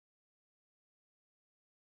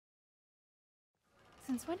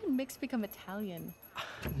Since when did Mix become Italian?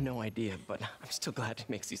 No idea, but I'm still glad he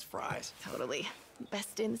makes these fries. Totally.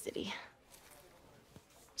 Best in the city.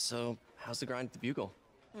 So, how's the grind at the Bugle?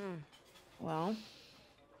 Well,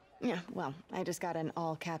 I just got an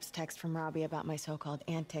all-caps text from Robbie about my so-called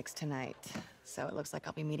antics tonight. So it looks like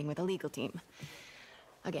I'll be meeting with a legal team.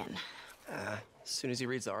 Again. As soon as he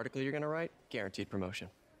reads the article you're gonna write, guaranteed promotion.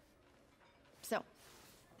 So,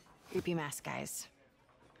 creepy mask guys.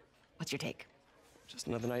 What's your take? Just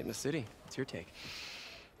another night in the city. What's your take?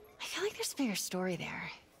 I feel like there's a bigger story there.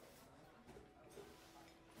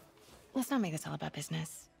 Let's not make this all about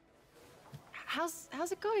business. How's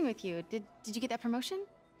it going with you? Did you get that promotion?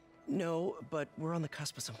 No, but we're on the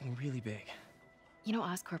cusp of something really big. You know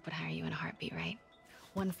Oscorp would hire you in a heartbeat, right?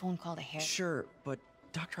 One phone call to hair. Sure, but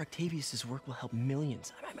Dr. Octavius's work will help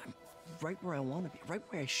millions. I'm right where I want to be, right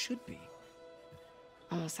where I should be.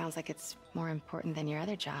 Almost sounds like it's more important than your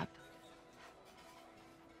other job.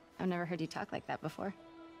 I've never heard you talk like that before.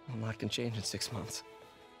 A lot can change in 6 months.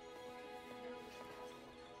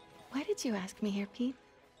 Why did you ask me here, Pete?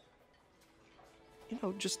 You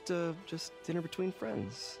know, just dinner between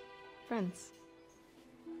friends. Friends.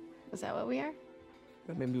 Is that what we are?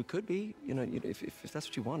 Maybe we could be, if that's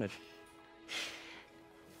what you wanted.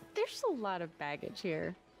 There's a lot of baggage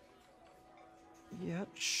here. Yeah,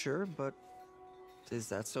 sure, but is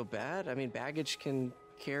that so bad? I mean, baggage can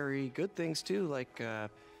carry good things too, like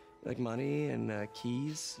money and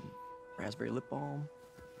keys, and raspberry lip balm.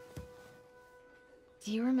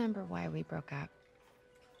 Do you remember why we broke up?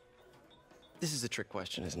 This is a trick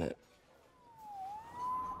question, isn't it?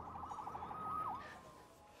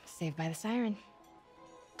 Saved by the siren.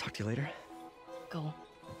 Talk to you later. Go.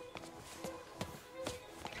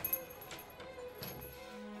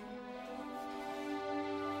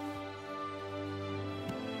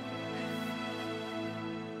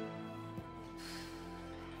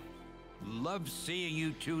 Love seeing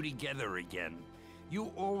you two together again.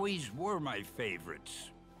 You always were my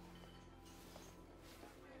favorites.